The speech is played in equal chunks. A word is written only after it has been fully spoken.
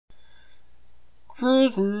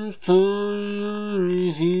Christmas time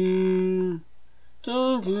is here.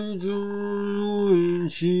 Time for joy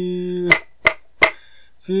and cheer.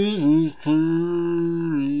 Christmas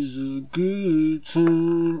time is a good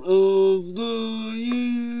time of the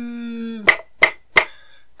year.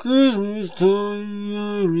 Christmas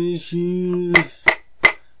time is here.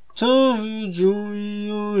 Time for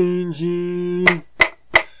joy and cheer.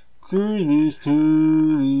 Christmas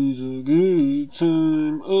time is a good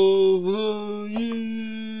time of the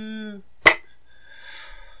year.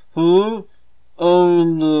 Hello,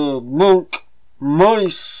 I'm the monk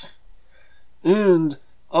mice, and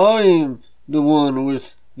I am the one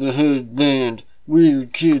with the headband.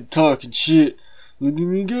 Weird kid talking shit. Look at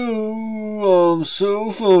me go, I'm so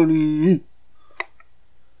funny.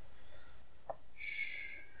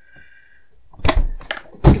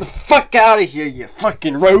 Get the fuck out of here, you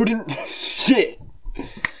fucking rodent. Shit.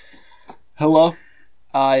 Hello,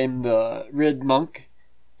 I'm the Red Monk,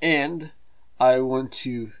 and I want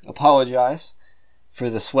to apologize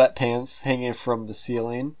for the sweatpants hanging from the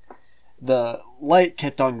ceiling. The light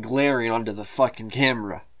kept on glaring onto the fucking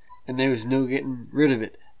camera, and there was no getting rid of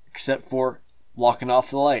it, except for locking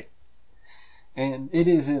off the light. And it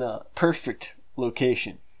is in a perfect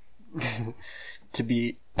location to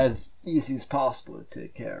be as easy as possible to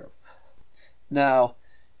take care of. Now,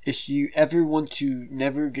 if you ever want to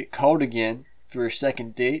never get caught again for a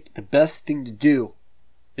second date, the best thing to do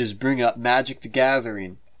is bring up Magic the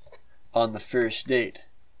Gathering on the first date.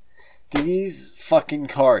 These fucking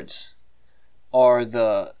cards are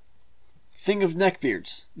the thing of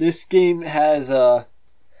neckbeards. This game has a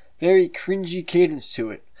very cringy cadence to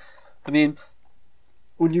it. I mean,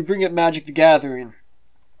 when you bring up Magic the Gathering,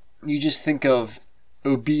 you just think of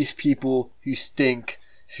obese people who stink,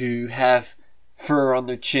 who have fur on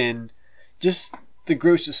their chin, just the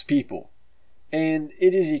grossest people. And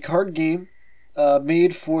it is a card game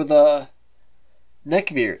made for the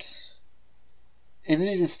neckbeards. And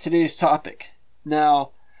it is today's topic.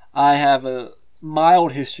 Now, I have a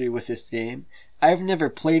mild history with this game. I've never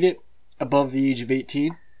played it above the age of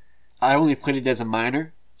 18. I only played it as a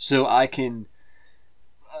minor, so I can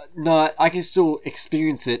I can still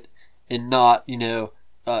experience it and not,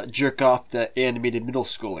 jerk off the animated middle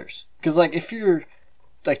schoolers. Because, like, if you're,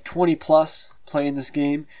 like, 20 plus playing this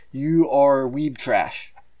game, you are weeb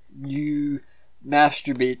trash. You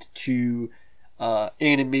masturbate to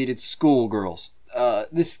animated schoolgirls.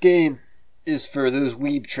 This game is for those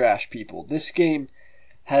weeb trash people. This game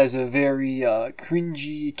has a very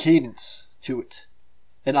cringy cadence to it.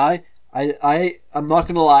 And I'm not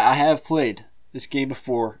gonna lie, I have played this game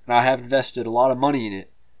before, and I have invested a lot of money in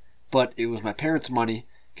it. But it was my parents' money,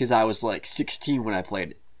 because I was like 16 when I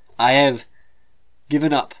played it. I have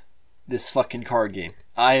given up this fucking card game.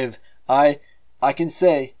 I can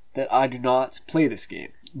say that I do not play this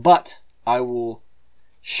game, but I will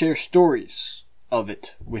share stories of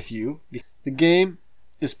it with you. The game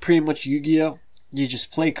is pretty much Yu-Gi-Oh! You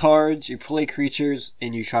just play cards, you play creatures,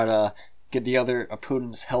 and you try to get the other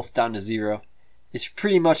opponent's health down to 0. It's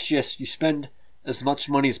pretty much just you spend as much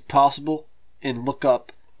money as possible and look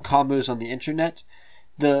up combos on the internet.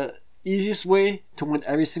 The easiest way to win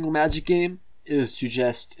every single Magic game is to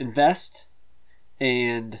just invest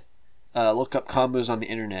and look up combos on the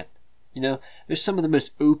internet. There's some of the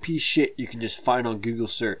most OP shit you can just find on Google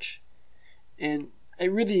search. And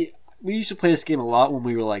we used to play this game a lot when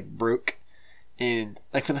we were like broke. And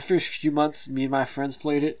like for the first few months, me and my friends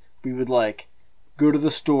played it. We would like go to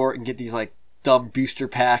the store and get these like dumb booster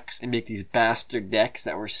packs and make these bastard decks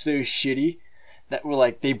that were so shitty that were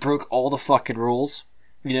like, they broke all the fucking rules.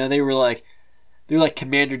 They were like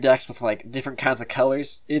commander decks with like different kinds of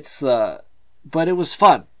colors. But it was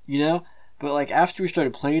fun, But like after we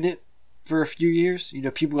started playing it for a few years,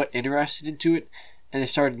 people got interested into it, and they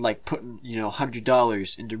started like putting,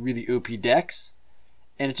 $100 into really OP decks,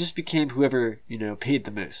 and it just became whoever, paid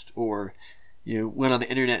the most, or, went on the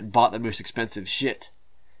internet and bought the most expensive shit.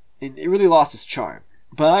 And it really lost its charm.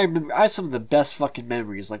 But I remember, I had some of the best fucking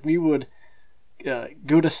memories. Like, we would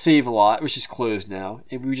go to Save-A-Lot, which is closed now,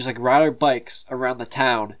 and we would just like ride our bikes around the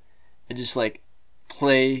town and just like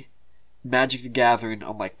play Magic the Gathering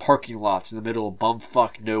on like parking lots in the middle of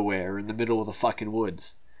bumfuck nowhere, or in the middle of the fucking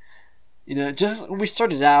woods. Just when we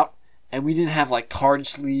started out and we didn't have like card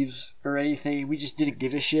sleeves or anything, we just didn't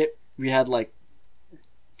give a shit. We had like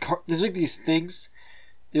there's like these things,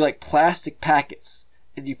 they're like plastic packets,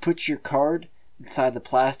 and you put your card inside the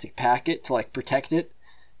plastic packet to like protect it.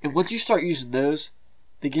 And once you start using those,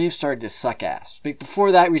 the game started to suck ass. Like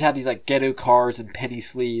before that, we'd have these like ghetto cards and penny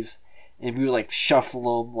sleeves, and we would like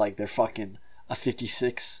shuffle them like they're fucking a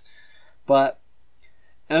 56. But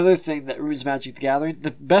Another thing that ruins Magic the Gathering,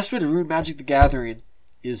 the best way to ruin Magic the Gathering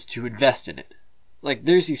is to invest in it. Like,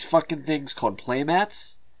 there's these fucking things called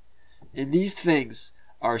playmats, and these things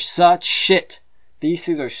are such shit. These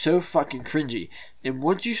things are so fucking cringy. And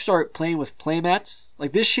once you start playing with playmats,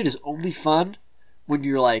 like, this shit is only fun when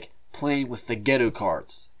you're, like, playing with the ghetto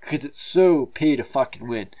cards. Because it's so pay to fucking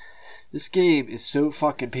win. This game is so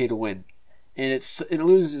fucking pay to win. And it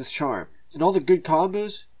loses its charm. And all the good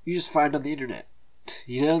combos, you just find on the internet.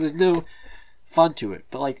 You know, there's no fun to it.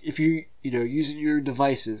 But, like, if you know, using your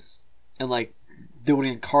devices and, like,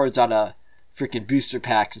 building cards out of freaking booster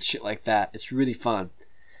packs and shit like that, it's really fun.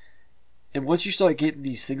 And once you start getting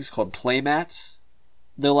these things called playmats,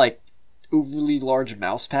 they're like overly large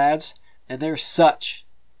mouse pads, and they're such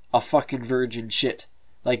a fucking virgin shit.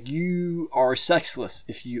 Like, you are sexless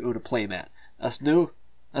if you own a playmat. It's no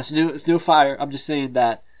fire. I'm just saying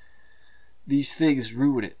that these things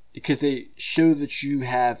ruin it because they show that you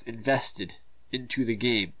have invested into the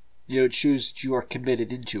game. You know, it shows that you are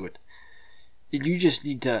committed into it. And you just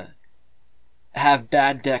need to have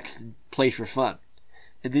bad decks and play for fun.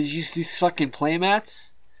 And then these fucking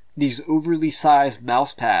playmats, these overly sized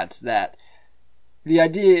mouse pads that the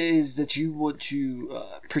idea is that you want to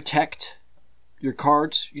protect your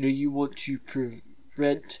cards. You know, you want to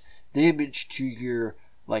prevent damage to your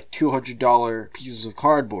like $200 pieces of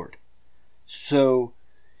cardboard. So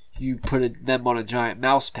you put them on a giant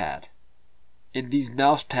mouse pad. And these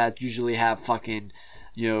mouse pads usually have fucking,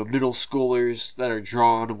 you know, middle schoolers that are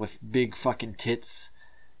drawn with big fucking tits.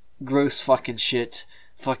 Gross fucking shit.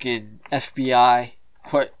 Fucking FBI.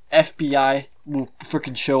 FBI will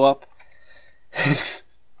freaking show up.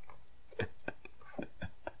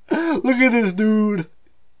 Look at this dude.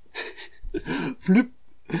 Flip.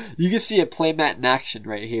 You can see a playmat in action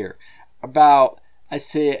right here. About, I'd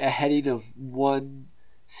say, a heading of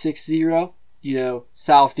 160, you know,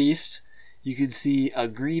 southeast. You can see a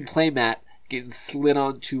green playmat getting slid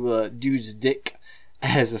onto a dude's dick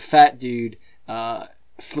as a fat dude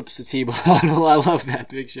flips the table. I love that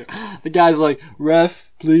picture. The guy's like,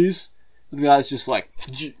 "Ref, please." And the guy's just like,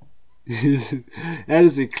 that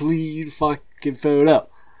is a clean fucking photo.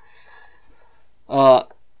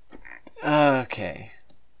 Okay.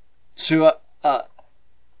 So,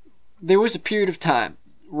 there was a period of time,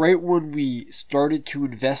 right when we started to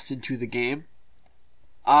invest into the game,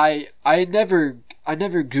 I never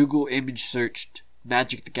Google image searched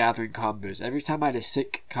Magic the Gathering combos. Every time I had a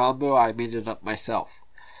sick combo, I made it up myself.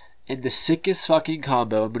 And the sickest fucking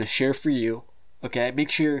combo I'm going to share for you, okay,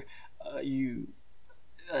 make sure you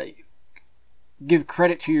give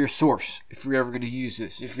credit to your source if you're ever going to use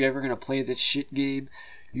this. If you're ever going to play this shit game,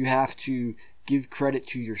 you have to give credit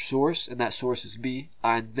to your source, and that source is me.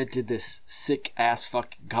 I invented this sick ass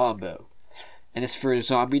fucking combo. And it's for a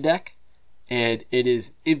zombie deck, and it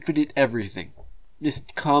is infinite everything. This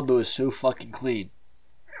combo is so fucking clean.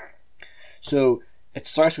 So, it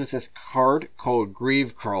starts with this card called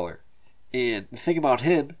Gravecrawler. And the thing about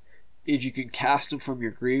him is you can cast him from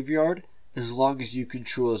your graveyard as long as you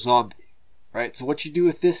control a zombie. Right? So what you do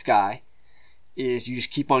with this guy is you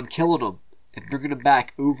just keep on killing him and bringing him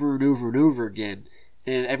back over and over and over again.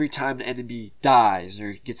 And every time the enemy dies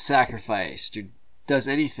or gets sacrificed or does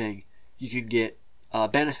anything, you can get a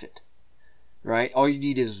benefit. Right? All you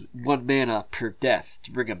need is 1 mana per death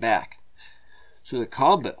to bring him back. So the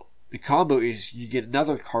combo is you get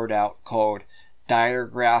another card out called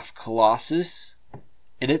Diregraph Colossus,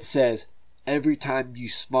 and it says every time you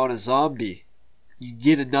spawn a zombie, you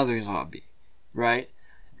get another zombie, right?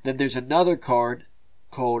 Then there's another card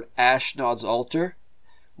called Ashnod's Altar,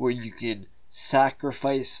 where you can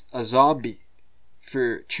sacrifice a zombie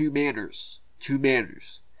for 2 manners.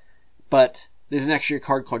 But there's an extra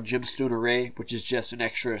card called Gemstone Array, which is just an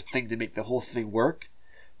extra thing to make the whole thing work.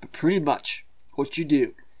 But pretty much what you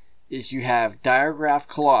do is you have Diregraph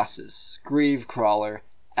Colossus, Gravecrawler,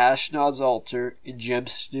 Ashnod's Altar, and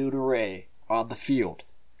Gemstone Array on the field.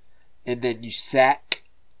 And then you sack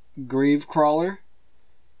Gravecrawler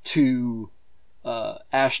to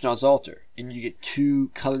Ashnod's Altar, and you get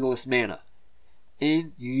 2 colorless mana.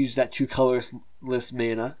 And you use that 2 colorless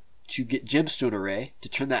mana to get Gemstone Array to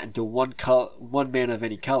turn that into 1 mana of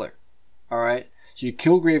any color. Alright? So you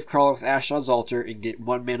kill Gravecrawler with Ashnod's Altar and get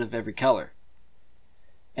 1 mana of every color.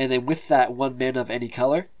 And then with that 1 mana of any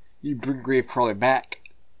color, you bring Gravecrawler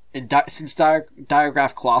back. And since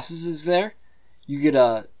Diregraph Colossus is there, you get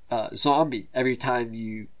a zombie every time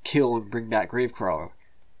you kill and bring back Gravecrawler.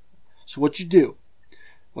 So what you do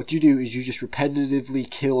is you just repetitively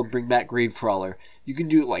kill and bring back Gravecrawler. You can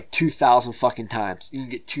do it like 2,000 fucking times, and you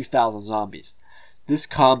get 2,000 zombies. This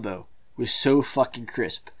combo was so fucking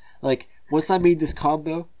crisp. Like, once I made this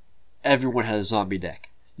combo, everyone had a zombie deck.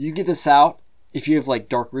 You get this out if you have like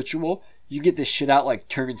Dark Ritual. You get this shit out like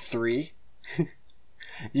turn 3.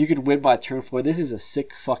 You can win by turn 4. This is a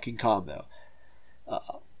sick fucking combo.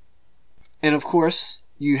 And of course,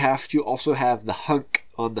 you have to also have the Hunk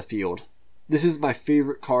on the field. This is my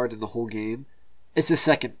favorite card in the whole game. This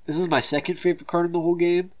is my second favorite card in the whole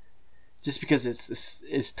game. Just because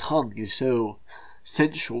his tongue is so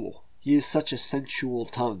sensual. He is such a sensual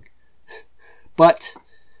tongue. But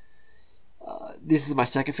this is my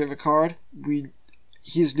second favorite card.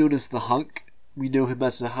 He is known as the Hunk. We know him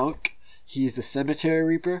as the Hunk. He is the Cemetery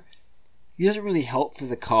Reaper. He doesn't really help for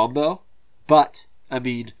the combo. But, I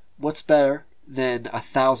mean, what's better than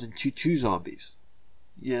 1,000 2/2 zombies?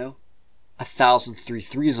 You know? 1,000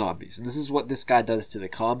 3/3 zombies. And this is what this guy does to the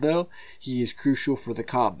combo. He is crucial for the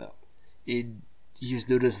combo. He is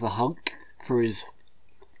known as the Hunk for his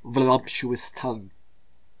voluptuous tongue.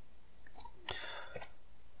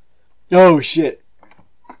 Oh shit.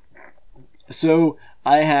 So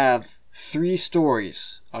I have 3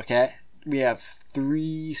 stories, okay? We have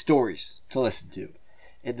 3 stories to listen to.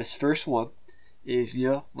 And this first one is, you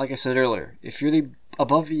know, like I said earlier, if you're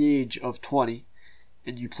above the age of 20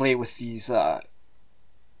 and you play with these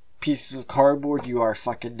pieces of cardboard, you are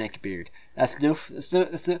fucking neckbeard.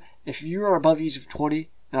 If you are above the age of 20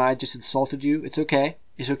 and I just insulted you, it's okay.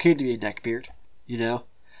 It's okay to be a neckbeard, you know?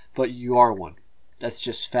 But you are one. That's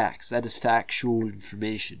just facts. That is factual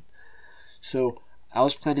information. So, I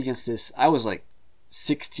was playing against this. I was like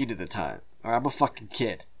 16 at the time. Or I'm a fucking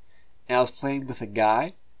kid. And I was playing with a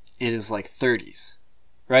guy in his like 30s.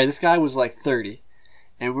 Right? This guy was like 30.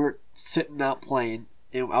 And we're sitting out playing.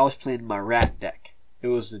 And I was playing my rat deck. It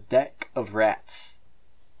was a deck of rats.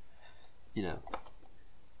 You know.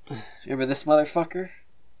 Remember this motherfucker?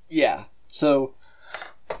 Yeah. So,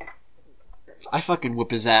 I fucking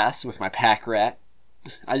whip his ass with my pack rat.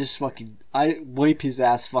 I wipe his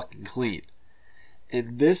ass fucking clean.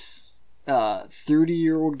 And this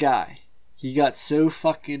 30-year-old guy, he got so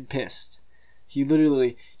fucking pissed. He got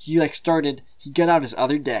out his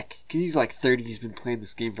other deck, because he's like 30, he's been playing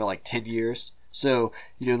this game for like 10 years. So,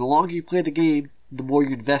 you know, the longer you play the game, the more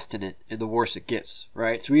you invest in it, and the worse it gets,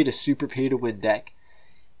 right? So we had a super pay-to-win deck,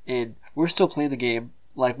 and we're still playing the game.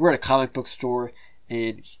 Like, we're at a comic book store,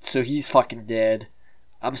 and so he's fucking dead.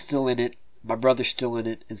 I'm still in it. My brother's still in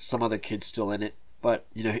it, and some other kid's still in it. But,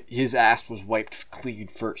 you know, his ass was wiped clean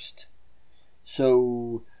first.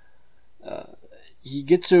 So, he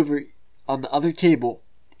gets over on the other table,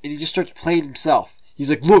 and he just starts playing himself. He's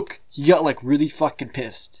like, look, he got, like, really fucking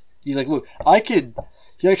pissed. He's like, look,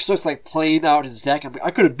 he like starts, like, playing out his deck. I'm like, I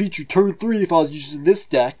could have beat you turn 3 if I was using this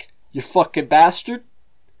deck, you fucking bastard.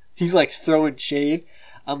 He's, like, throwing shade.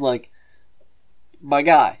 I'm like, my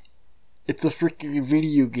guy, it's a freaking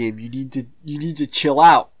video game. You need to chill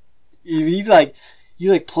out. He's like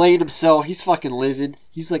playing himself. He's fucking living.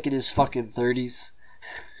 He's like in his fucking 30s.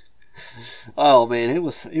 Oh man, it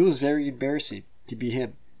was very embarrassing to be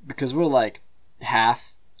him, because we're like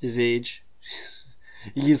half his age.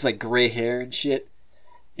 He has like gray hair and shit,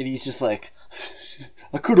 and he's just like,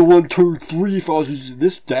 I could have won turn 3 if I was using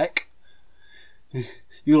this deck. You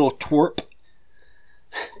little twerp.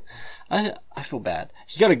 I feel bad.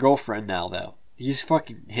 He got a girlfriend now, though. He's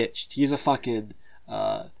fucking hitched. He's a fucking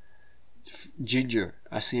ginger.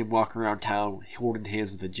 I see him walking around town holding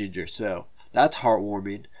hands with a ginger, so that's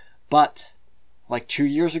heartwarming. But, like 2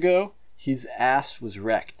 years ago, his ass was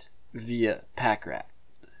wrecked via pack rat.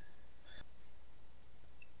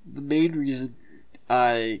 The main reason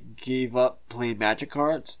I gave up playing Magic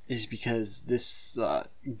cards is because this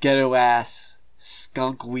ghetto ass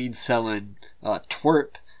skunk weed selling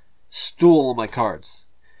twerp stole all my cards.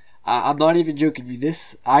 I'm not even joking you.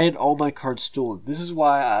 I had all my cards stolen. This is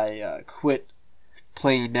why I quit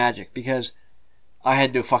playing Magic, because I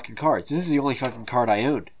had no fucking cards. This is the only fucking card I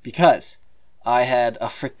owned, because I had a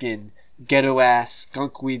freaking ghetto ass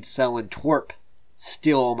skunk weed selling twerp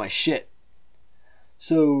steal all my shit.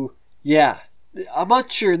 So yeah, I'm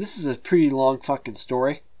not sure. This is a pretty long fucking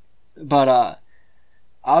story, but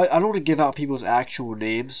I don't want to give out people's actual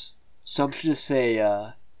names, so I'm just gonna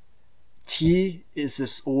say T is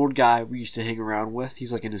this old guy we used to hang around with.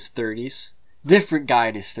 He's like in his 30s. Different guy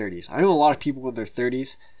in his 30s. I know a lot of people in their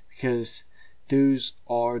 30s because those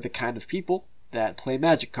are the kind of people that play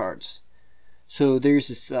Magic cards. So there's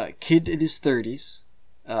this kid in his 30s.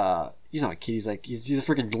 He's not a kid. He's a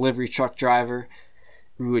freaking delivery truck driver.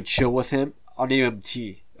 We would chill with him. I'll name him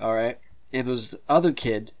T. All right. And there's this other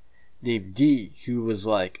kid named D who was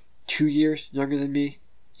like 2 years younger than me.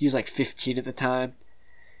 He was like 15 at the time.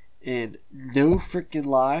 And no freaking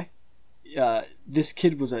lie, this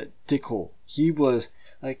kid was a dickhole. He was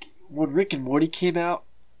like, when Rick and Morty came out,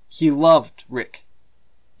 he loved Rick.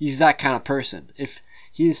 He's that kind of person. If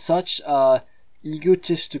he's such a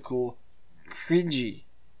egotistical, cringy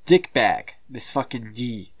dickbag, this fucking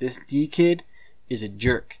D. This D kid is a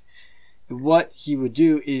jerk. And what he would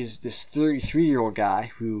do is this 33-year-old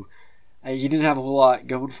guy who he didn't have a whole lot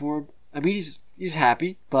going for him. I mean, he's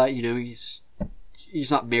happy, but you know he's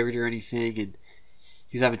not married or anything, and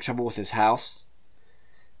he's having trouble with his house.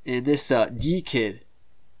 And this D kid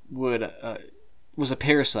was a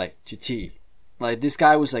parasite to T. Like, this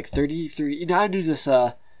guy was like 33. You know, I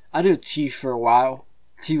knew T for a while.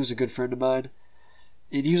 T was a good friend of mine,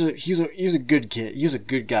 and he was a good kid. He was a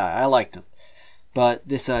good guy. I liked him. But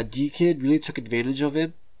this D kid really took advantage of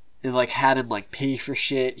him and like had him like pay for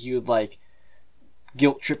shit. He would like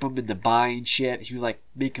guilt trip him into buying shit. He would like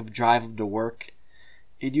make him drive him to work,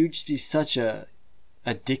 and you'd just be such a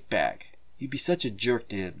dickbag. You'd be such a jerk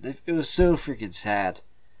to him. It was so freaking sad.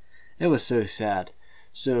 It was so sad.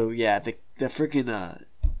 So yeah, the freaking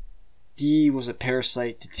D was a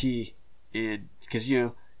parasite to T, and because you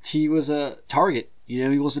know T was a target. You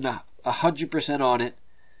know, he wasn't 100% on it,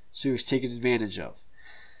 so he was taken advantage of.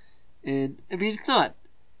 And I mean, it's not.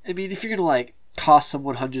 I mean, if you're gonna like cost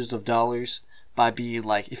someone hundreds of dollars by being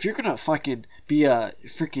like, if you're gonna fucking be a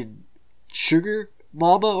freaking sugar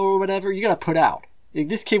mama or whatever, you gotta put out. Like,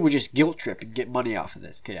 this kid would just guilt trip and get money off of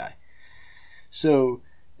this guy. So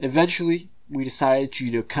eventually, we decided to,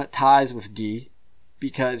 you know, cut ties with D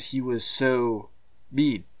because he was so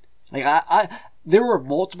mean. Like, there were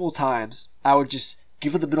multiple times I would just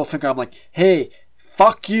give him the middle finger. I'm like, hey,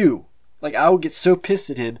 fuck you. Like, I would get so pissed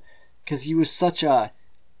at him because he was such a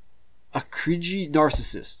cringy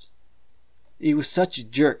narcissist. He was such a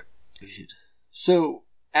jerk. So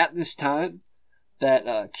at this time,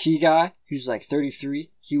 that T guy, who's like 33,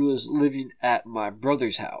 he was living at my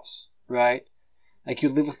brother's house, right? Like, he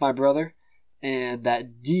would live with my brother, and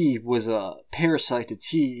that D was a parasite to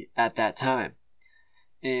T at that time.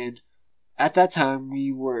 And at that time,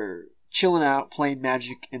 we were chilling out, playing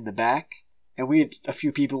Magic in the back, and we had a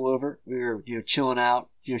few people over. We were, you know, chilling out,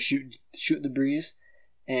 you know, shooting the breeze,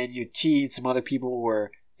 and you know, T and some other people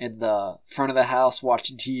were in the front of the house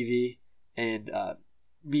watching TV, and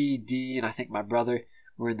me, D, and I think my brother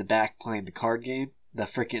were in the back playing the card game, the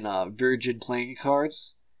freaking Virgin playing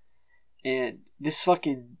cards. And this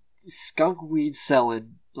fucking skunk weed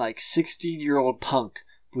selling, like 16-year-old punk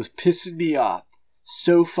was pissing me off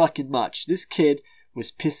so fucking much. This kid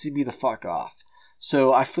was pissing me the fuck off.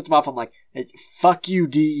 So I flipped him off. I'm like, hey, fuck you,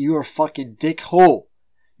 D. You're a fucking dickhole.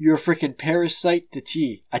 You're a freaking parasite to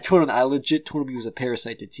T. I legit told him he was a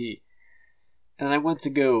parasite to T. And I went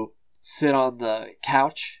to go sit on the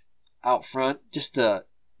couch out front just to,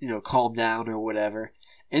 you know, calm down or whatever.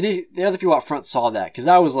 And the other people out front saw that, because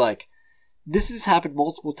I was like, this has happened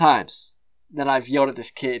multiple times that I've yelled at this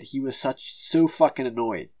kid. He was so fucking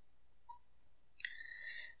annoyed.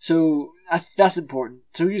 So that's important.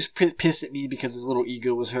 So he just pissed at me because his little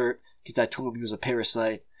ego was hurt because I told him he was a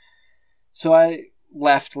parasite. So I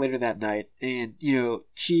left later that night, and you know,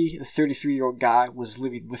 T, the 33-year-old guy, was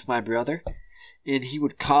living with my brother, and he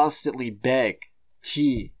would constantly beg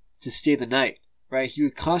T to stay the night. Right? He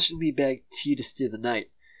would constantly beg T to stay the night,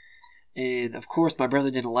 and of course my brother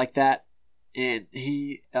didn't like that. And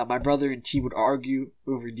my brother and T would argue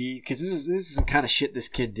over D, because this is the kind of shit this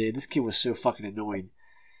kid did. This kid was so fucking annoying.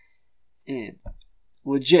 And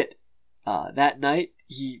legit, that night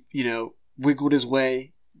he, you know, wiggled his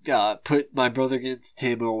way, put my brother against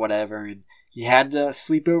him or whatever, and he had to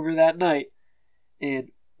sleep over that night.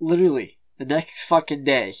 And literally the next fucking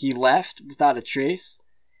day, he left without a trace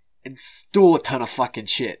and stole a ton of fucking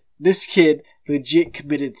shit. This kid legit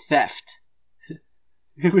committed theft.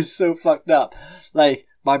 It was so fucked up. Like,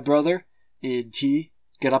 my brother and T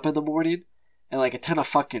get up in the morning, and like a ton of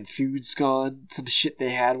fucking food's gone. Some shit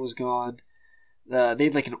they had was gone. They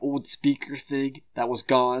had like an old speaker thing that was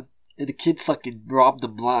gone, and the kid fucking robbed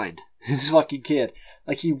them blind. This fucking kid.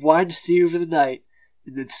 Like, he wanted to stay over the night,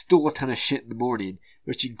 and then stole a ton of shit in the morning,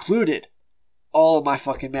 which included all of my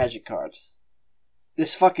fucking Magic cards.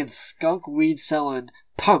 This fucking skunk weed selling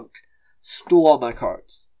punk stole all my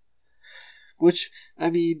cards. Which,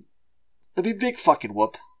 I mean, big fucking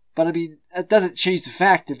whoop. But I mean, that doesn't change the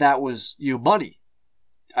fact that that was, you know, money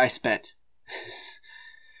I spent.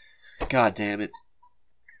 God damn it.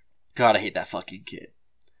 God, I hate that fucking kid.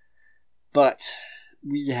 But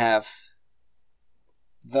we have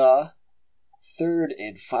the third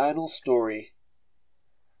and final story.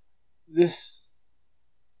 This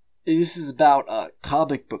is about a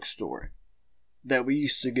comic book store that we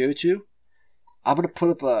used to go to. I'm going to put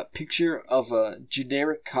up a picture of a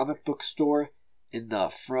generic comic book store in the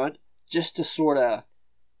front just to sort of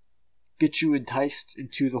get you enticed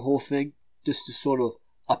into the whole thing. Just to sort of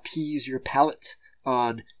appease your palate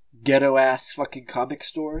on ghetto-ass fucking comic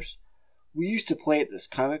stores. We used to play at this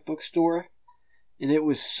comic book store, and it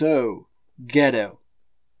was so ghetto.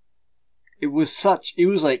 It was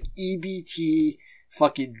like EBT,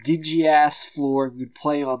 fucking dingy-ass floor. We'd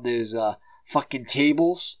play on those fucking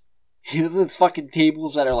tables. You know those fucking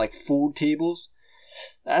tables that are like fold tables?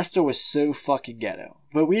 That store was so fucking ghetto.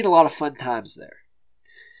 But we had a lot of fun times there.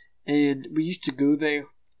 And we used to go there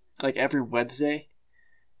like every Wednesday.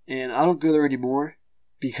 And I don't go there anymore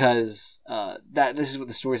because this is what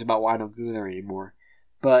the story's about, why I don't go there anymore.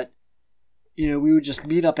 But, you know, we would just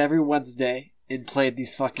meet up every Wednesday and play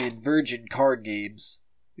these fucking Virgin card games.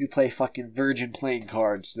 We'd play fucking Virgin playing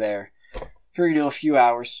cards there for, you know, a few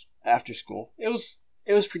hours after school. It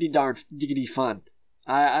was pretty darn diggity fun.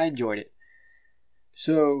 I enjoyed it.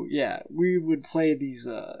 So, yeah, we would play these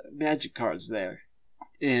magic cards there.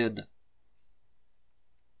 And,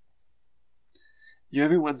 you know,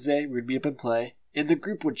 every Wednesday we'd meet up and play. And the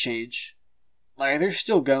group would change. Like, they're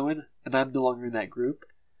still going, and I'm no longer in that group.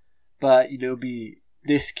 But, you know, be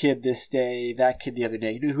this kid this day, that kid the other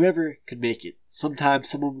day. You know, whoever could make it. Sometimes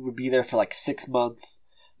someone would be there for like 6 months.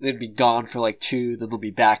 They'd be gone for like 2. Then they'll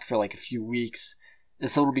be back for like a few weeks. And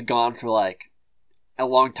someone will be gone for like a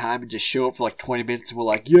long time and just show up for like 20 minutes and we're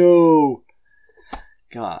like, yo!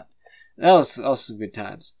 God. That was some good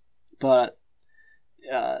times. But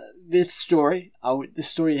this story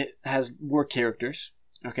has more characters.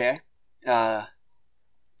 Okay?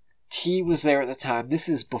 T was there at the time. This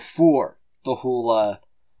is before the whole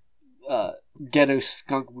ghetto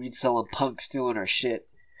skunk weed selling punk stealing our shit.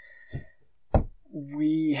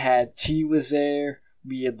 We had T was there.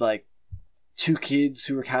 We had like 2 kids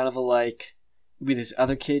who were kind of alike. We had this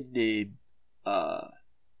other kid named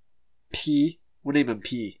P. We'll name him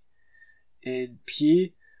P. And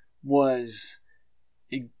P was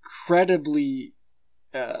incredibly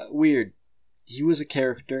weird. He was a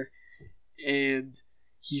character, and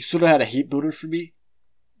he sort of had a hate boner for me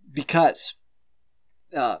because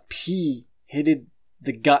P hated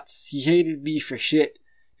the guts. He hated me for shit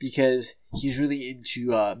because he's really into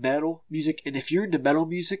metal music. And if you're into metal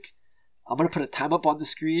music, I'm going to put a time up on the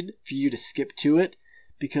screen for you to skip to it,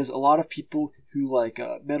 because a lot of people who like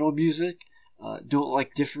metal music don't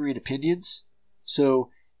like differing opinions. So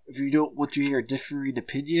if you don't want to hear a differing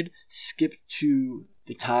opinion, skip to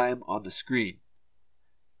the time on the screen.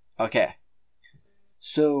 Okay.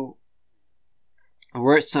 So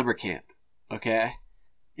we're at summer camp, okay?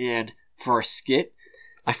 And for our skit,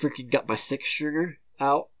 I freaking got my 6-stringer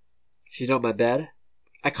out. She's on my bed.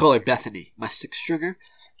 I call her Bethany, my 6-stringer.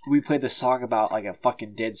 We played the song about like a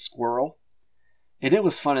fucking dead squirrel. And it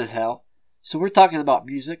was fun as hell. So we're talking about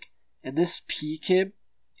music. And this P kid,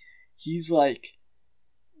 he's like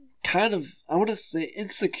kind of, I want to say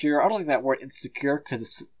insecure. I don't like that word insecure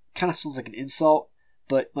because it kind of sounds like an insult.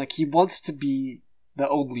 But like he wants to be the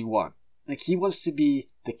only one. Like he wants to be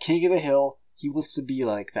the king of the hill. He wants to be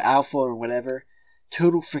like the alpha or whatever.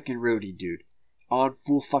 Total freaking roadie, dude. On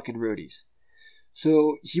full fucking roadies.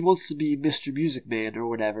 So he wants to be Mr. Music Man or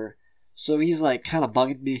whatever. So he's like kind of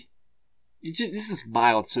bugging me. This is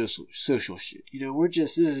mild social shit. You know,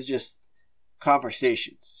 this is just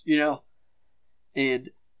conversations, you know? And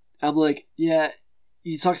I'm like, yeah,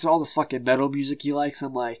 he talks about all this fucking metal music he likes.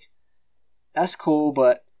 I'm like, that's cool,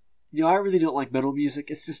 but, you know, I really don't like metal music.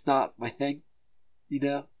 It's just not my thing, you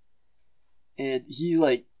know? And he,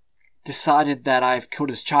 like, decided that I've killed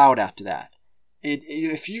his child after that. And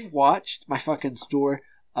if you've watched my fucking store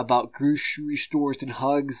about grocery stores and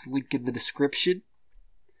hugs, link in the description,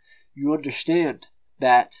 you understand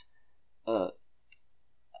that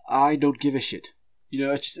I don't give a shit. You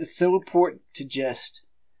know, it's so important to just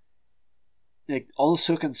like all this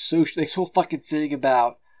fucking social, this whole fucking thing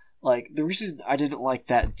about like the reason I didn't like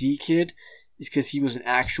that D kid is because he was an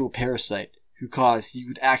actual parasite he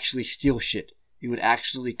would actually steal shit. He would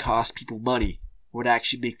actually cost people money. Would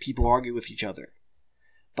actually make people argue with each other.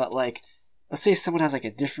 But like, let's say someone has like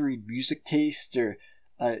a differing music taste or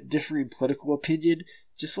a differing political opinion,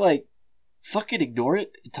 just like fucking ignore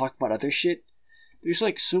it and talk about other shit. There's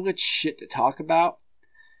like so much shit to talk about.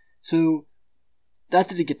 So that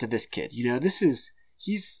didn't get to this kid, you know.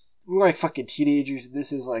 We're like fucking teenagers, and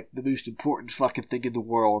this is like the most important fucking thing in the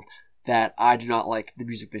world that I do not like the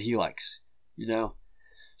music that he likes, you know.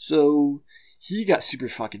 So he got super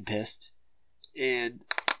fucking pissed, and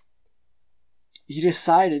he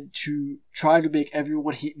decided to try to make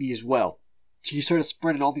everyone hate me as well. So he started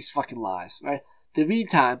spreading all these fucking lies, right? In the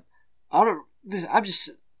meantime, I don't I'm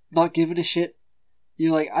just not giving a shit.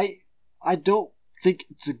 Like, I don't think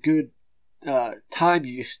it's a good time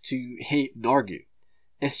use to hate and argue.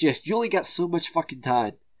 It's just, you only got so much fucking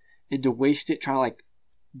time, and to waste it trying to, like,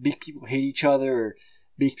 make people hate each other, or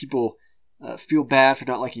make people feel bad for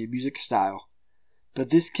not liking your music style. But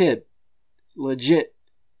this kid, legit,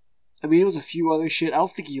 I mean, it was a few other shit. I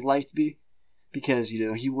don't think he liked me, because,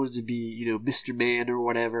 he wanted to be, Mr. Man or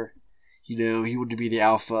whatever. He wanted to be the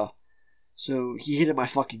alpha. So he hated my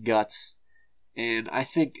fucking guts. And I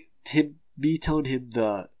think me telling him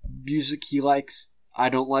the music he likes, I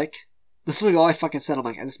don't like. That's literally all I fucking said. I'm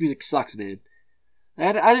like, this music sucks, man.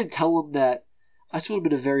 I didn't tell him that. I told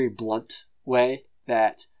him in a very blunt way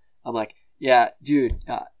that I'm like, yeah, dude,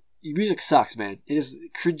 your music sucks, man. It is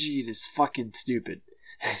cringy. It is fucking stupid.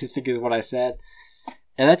 I think is what I said.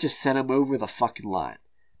 And that just sent him over the fucking line.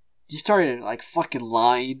 He started, like, fucking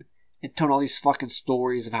lying and telling all these fucking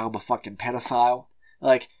stories of how I'm a fucking pedophile.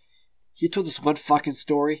 Like, he told this one fucking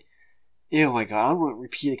story. Oh my god, I don't want to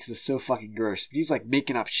repeat it because it's so fucking gross. But he's, like,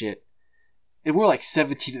 making up shit. And we're, like,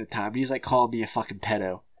 17 at the time. And he's, like, calling me a fucking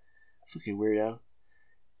pedo. Fucking weirdo.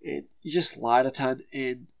 And he just lied a ton.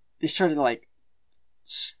 And they started to, like,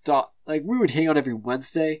 stop. Like, we would hang out every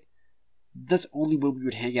Wednesday. That's only when we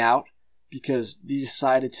would hang out. Because they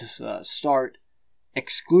decided to start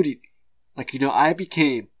excluding me. Like, I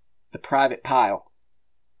became the private pile.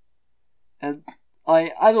 And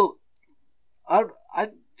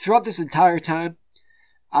throughout this entire time,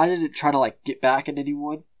 I didn't try to, like, get back at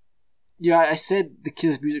anyone. I said the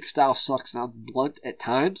kid's music style sucks and I'm blunt at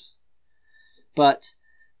times. But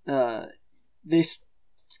they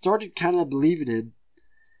started kind of believing him.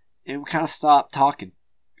 And we kind of stopped talking.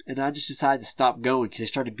 And I just decided to stop going because they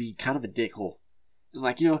started being kind of a dickhole. And,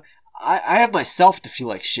 like, I have myself to feel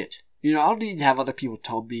like shit. I don't need to have other people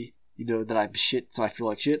tell me, that I'm shit so I feel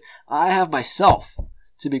like shit. I have myself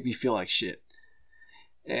to make me feel like shit.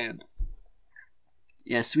 And,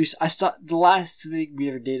 yeah, so I stopped. The last thing we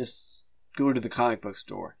ever did is go to the comic book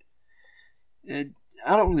store. And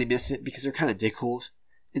I don't really miss it because they're kind of dickholes.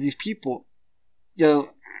 And these people,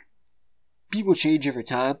 people change every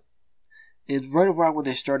time. And right around when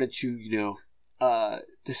they started to,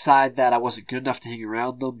 decide that I wasn't good enough to hang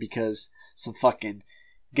around them because some fucking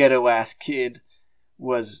ghetto-ass kid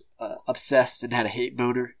was obsessed and had a hate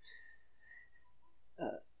boner,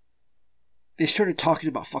 they started talking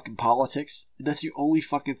about fucking politics, and that's the only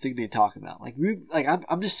fucking thing they talk about. Like,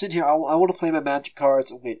 I'm just sitting here, I want to play my magic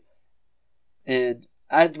cards, and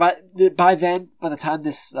by the time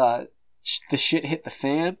this the shit hit the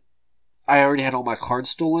fan, I already had all my cards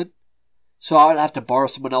stolen. So I would have to borrow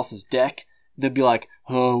someone else's deck, and then be like,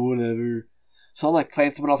 oh, whatever. So I'm, like, playing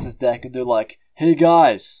someone else's deck, and they're like, hey,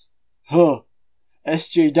 guys,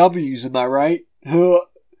 SJWs, am I right?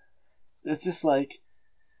 It's just, like,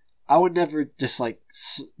 I would never just, like,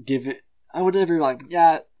 give it, I would never, like,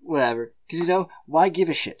 yeah, whatever. Because, why give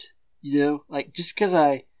a shit? Like, just because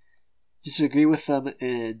I disagree with them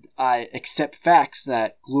and I accept facts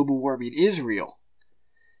that global warming is real,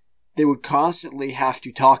 they would constantly have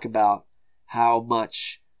to talk about how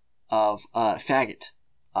much of a faggot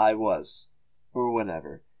I was, or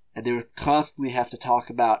whatever. And they would constantly have to talk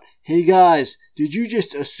about, hey guys, did you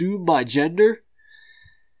just assume my gender?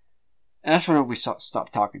 And that's when we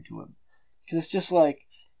stopped talking to him. Because it's just like,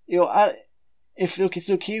 if it's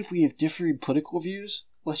okay if we have differing political views,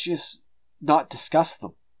 let's just not discuss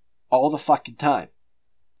them all the fucking time.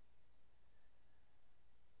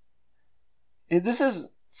 And this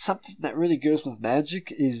is something that really goes with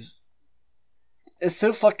Magic, it's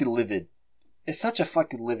so fucking livid. It's such a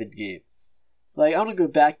fucking livid game. Like, I want to go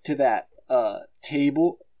back to that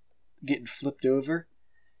table getting flipped over.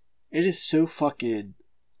 It is so fucking,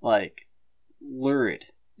 like, lurid.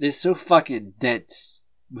 It is so fucking dense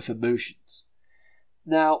with emotions.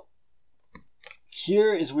 Now,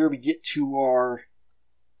 here is where we get to our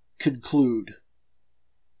conclude.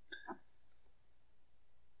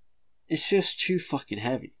 It's just too fucking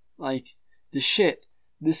heavy. Like, this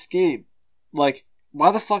game, like, why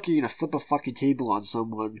the fuck are you gonna flip a fucking table on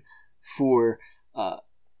someone for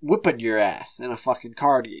whipping your ass in a fucking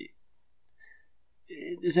card game?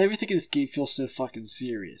 Is everything in this game feels so fucking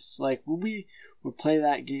serious? Like, when we would play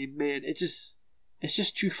that game, man, it's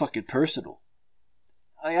just too fucking personal.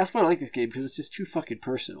 Like, that's why I like this game, because it's just too fucking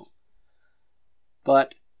personal.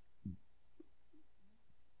 But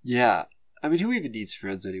yeah, I mean, who even needs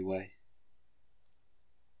friends anyway?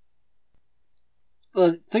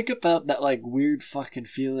 Think about that, like, weird fucking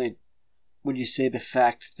feeling when you say the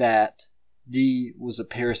fact that D was a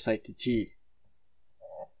parasite to T.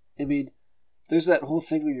 I mean, there's that whole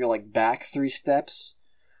thing when you're, like, back 3 steps,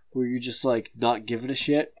 where you're just like not giving a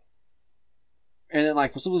shit. And then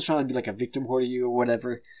like when someone's trying to be like a victim whore to you or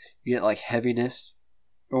whatever, you get like heaviness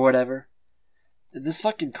or whatever. And this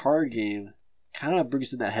fucking card game kind of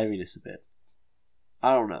brings in that heaviness a bit.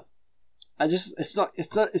 I don't know.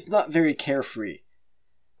 It's not very carefree.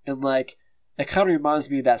 And like it kind of reminds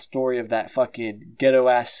me of that story of that fucking ghetto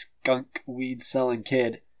ass skunk weed selling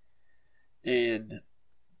kid and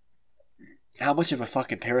how much of a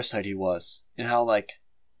fucking parasite he was and how like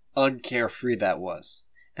uncarefree that was.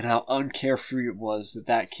 And how uncarefree it was that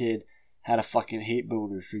that kid had a fucking hate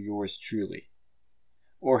boner for yours truly.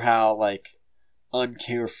 Or how, like,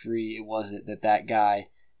 uncarefree it wasn't that that guy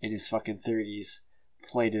in his fucking 30s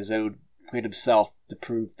played himself to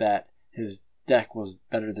prove that his deck was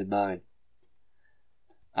better than mine.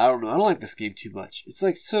 I don't know. I don't like this game too much. It's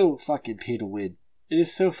like so fucking pay to win. It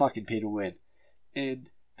is so fucking pay to win. And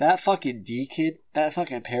that fucking D kid, that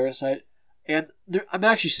fucking parasite, and I'm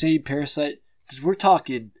actually saying parasite because we're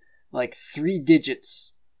talking like 3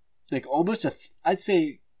 digits. Like almost I'd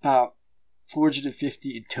say about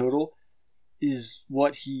 450 in total is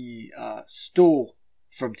what he stole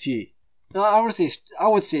from T. No, I would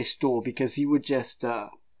say stole because he would just,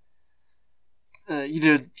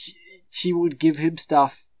 he would give him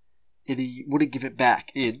stuff and he wouldn't give it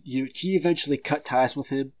back. And he eventually cut ties with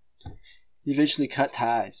him. He eventually cut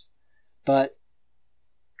ties. But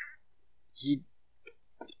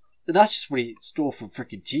that's just what he stole from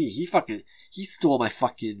freaking T. He stole my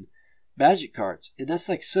fucking magic cards. And that's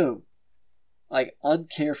like so, like,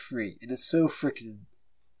 uncarefree. And it's so freaking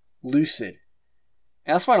lucid.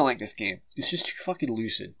 And that's why I don't like this game. It's just too fucking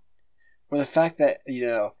lucid. Or the fact that, we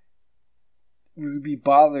would be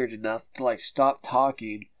bothered enough to, like, stop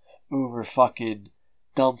talking over fucking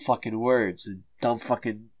dumb fucking words and dumb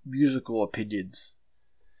fucking musical opinions.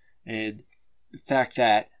 And the fact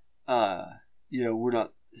that, we're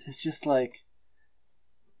not, it's just like,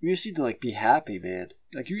 we just need to, like, be happy, man.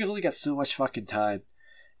 Like, you only got so much fucking time.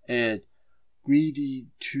 And we need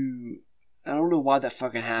to, I don't know why that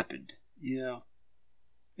fucking happened,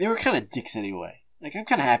 They were kind of dicks anyway. Like, I'm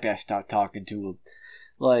kind of happy I stopped talking to them.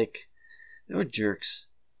 Like, they were jerks.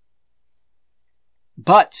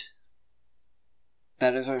 But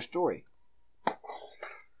that is our story.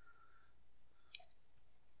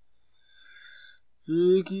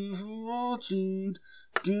 Thank you for watching.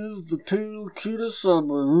 Give the pale kid a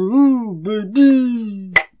summer. Ooh,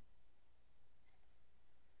 baby.